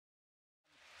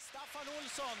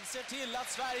Olsson ser till att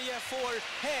Sverige får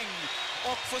häng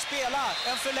och får spela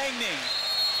en förlängning.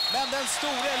 Men den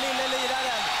store lille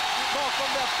liraren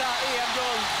bakom detta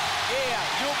EM-guld är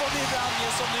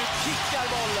Johanssonom som nu kickar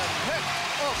bollen högt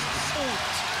upp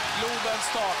mot globens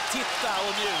tak. Titta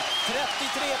och njut.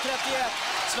 33-31.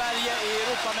 Sverige är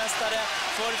Europamästare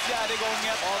för fjärde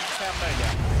gången av 5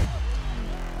 möjliga.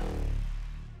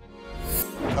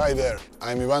 Hi there,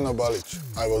 I'm Ivano Balić.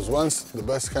 I was once the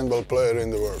best handball player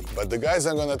in the world. But the guys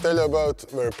I'm gonna tell you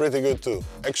about were pretty good too.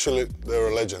 Actually, they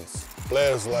were legends.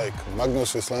 Players like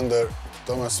Magnusa Wislandera,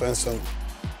 Tomasa Svenssona,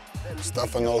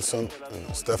 Staffana Olssona and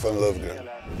Stefana Lövgrena.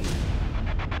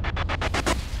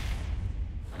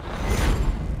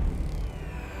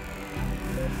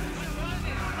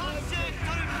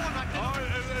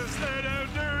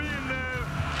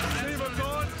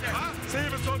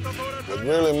 What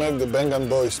really made the Bengan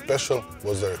Boys special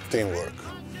was their teamwork.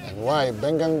 And why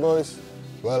Bengan Boys?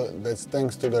 Well, that's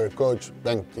thanks to their coach,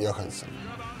 Johanssonom.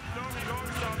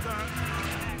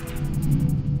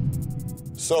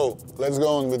 So, let's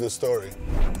go on with the story.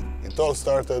 It all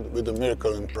started with a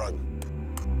miracle in Prague.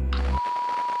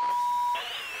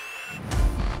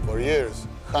 For years,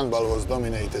 handball was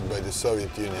dominated by the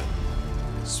Soviet Union.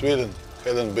 Sweden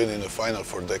hadn't been in a final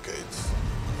for decades.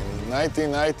 In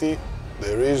 1990,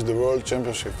 they reached the World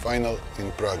Championship final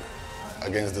in Prague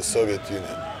against the Soviet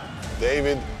Union.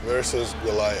 David versus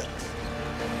Goliath.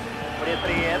 Och det är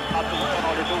 3-1, att Olsson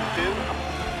har lite otur.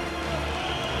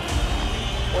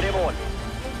 Och det är mål.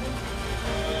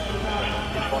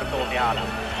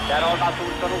 Där har Mats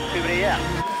Olsson otur igen.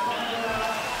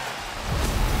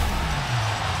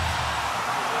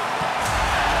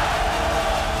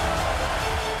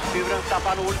 Turen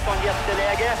Staffana Olsson,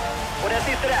 jätteläge. Och där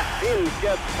sitter det.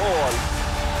 Vilket mål!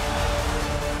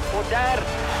 Och där...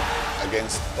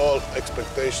 Against all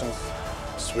expectations,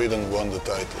 Sweden won the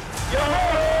title. Ja!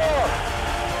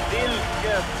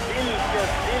 Vilken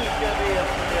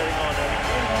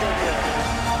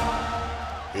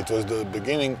It was the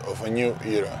beginning of a new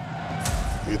era.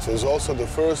 It was also the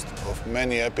first of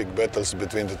many epic battles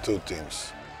between the two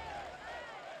teams.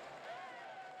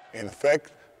 In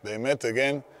fact, they met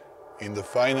again in the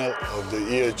final of the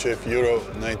EHF Euro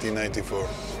 1994.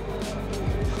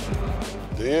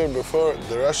 The year before,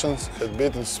 the Russians had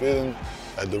beaten Sweden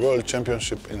at the World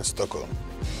Championship in Stockholm.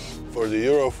 For the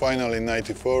Euro final in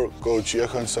 '94, coach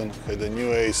Johanssonom had a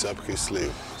new ace up his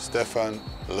sleeve, Stefana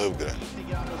Lövgrena.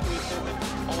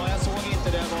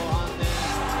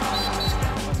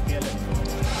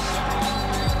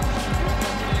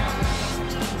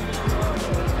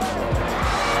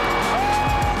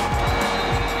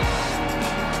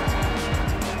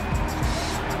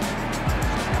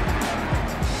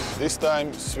 This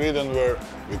time, Sweden were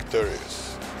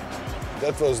victorious.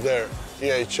 That was their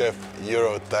EHF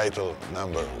Euro title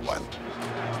 #1.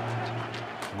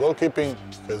 Goalkeeping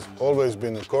has always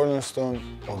been a cornerstone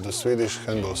of the Swedish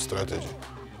handball strategy.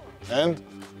 And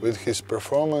with his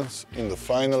performance in the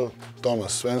final,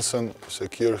 Tomasa Svenssona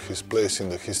secured his place in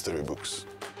the history books.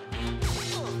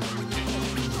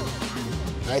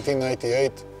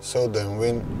 1998 saw them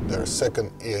win their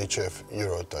second EHF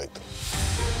Euro title.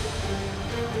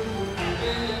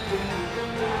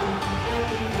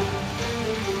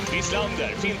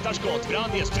 Wislander, fintar skott,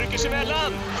 Brandes trycker sig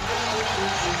emellan.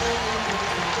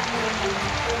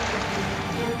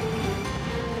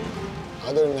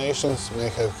 Other nations may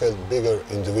have had bigger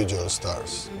individual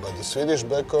stars, but the Swedish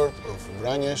backcourt of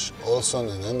Brandes, Olsson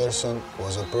and Andersson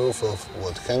was a proof of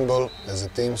what handball as a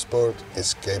team sport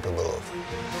is capable of.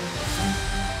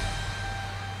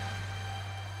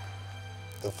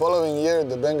 The following year,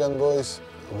 the Bengan Boys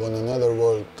won another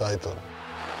world title,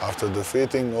 after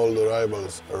defeating all the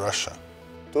rivals, Russia.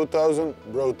 2000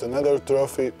 brought another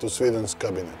trophy to Sweden's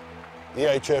cabinet,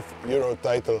 EHF Euro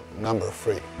title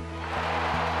 #3.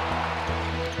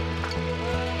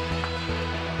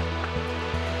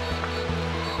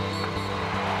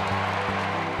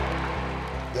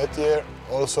 That year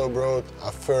also brought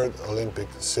a third Olympic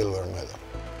silver medal.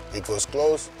 It was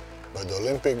close, but the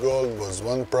Olympic gold was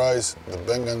one prize the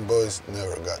Bengan Boys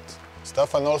never got.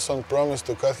 Stefan Olsson promised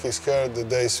to cut his hair the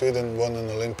day Sweden won an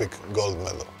Olympic gold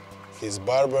medal. His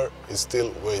barber is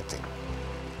still waiting.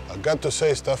 I got to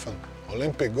say, Stefan,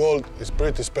 Olympic gold is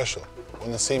pretty special.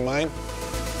 Wanna see mine?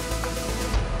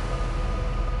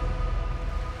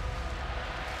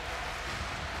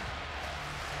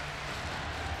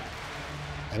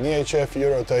 An EHF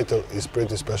Euro title is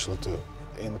pretty special too.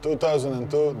 In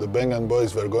 2002, the Bengan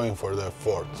Boys were going for their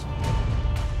fourth.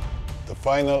 The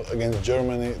final against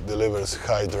Germany delivers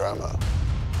high drama.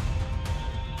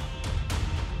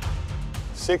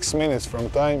 6 minutes from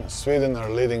time, Sweden are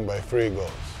leading by 3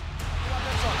 goals.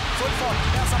 Full fart,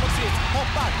 ensam mot fritt,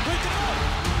 hoppar, skjuter mål!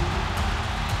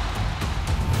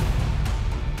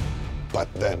 But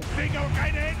then,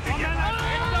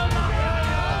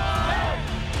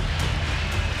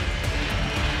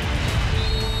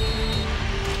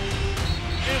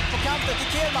 Ut på kanten till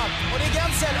Kehlmann, och det är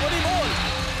Gensel, och det är mål!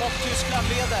 Och Tyskland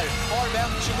leder, har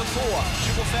vänt 22-25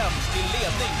 till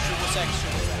ledning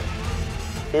 26-25.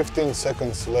 15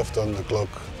 seconds left on the clock,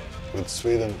 with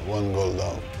Sweden 1 goal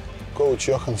down. Coach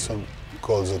Johansson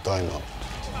calls a timeout.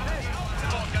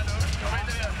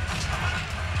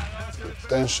 The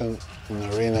tension in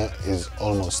the arena is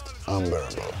almost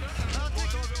unbearable.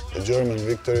 The German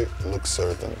victory looks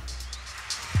certain.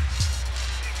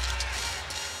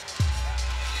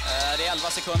 Det är 11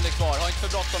 sekunder kvar, har inte för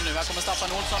bråttom nu. Här kommer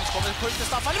Staffana Olsson, så kommer skjuter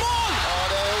Staffan i mål! Ja,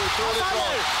 det är otroligt bra.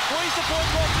 Går inte på en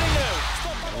kontring nu!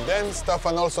 And then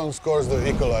Stefana Olsson scores the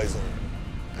equalizer,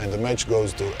 and the match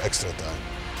goes to extra time.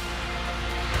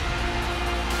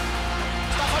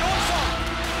 Staffan Olsson!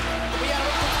 Kommer igenom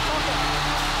upp på kartan.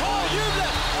 Hör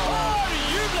jublet! Hör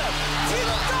jublet!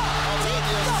 Titta!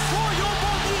 Titta på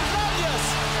Johanssonom i Sverige!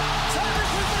 Sverige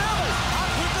skjuter över! Han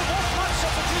skjuter bort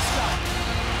matchen för Tyskland!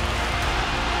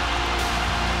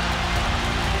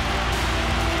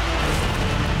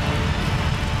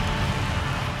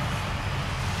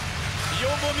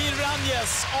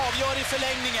 avgör i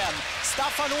förlängningen.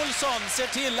 Staffan Olsson ser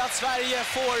till att Sverige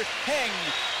får häng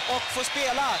och får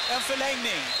spela en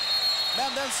förlängning. Men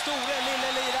den store lille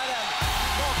liraren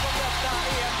bakom detta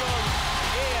EM-guld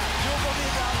är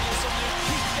Bengan som nu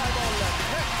kickar bollen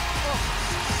högt upp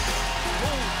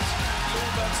mot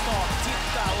Globens tak.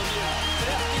 Titta och njut.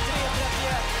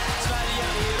 33-31. Sverige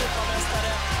är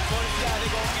Europamästare för 4:e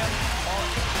gången av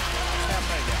 5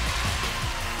 möjliga.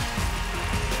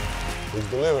 Which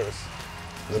delivers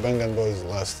the Bengan Boys'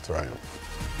 last triumph.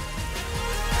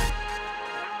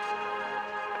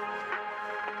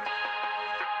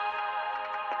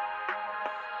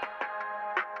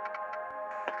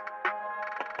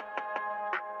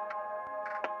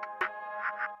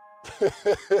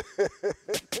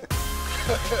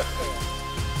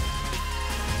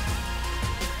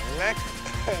 Neck.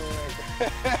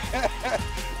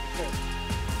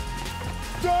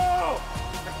 Go!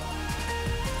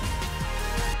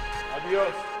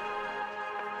 Adios.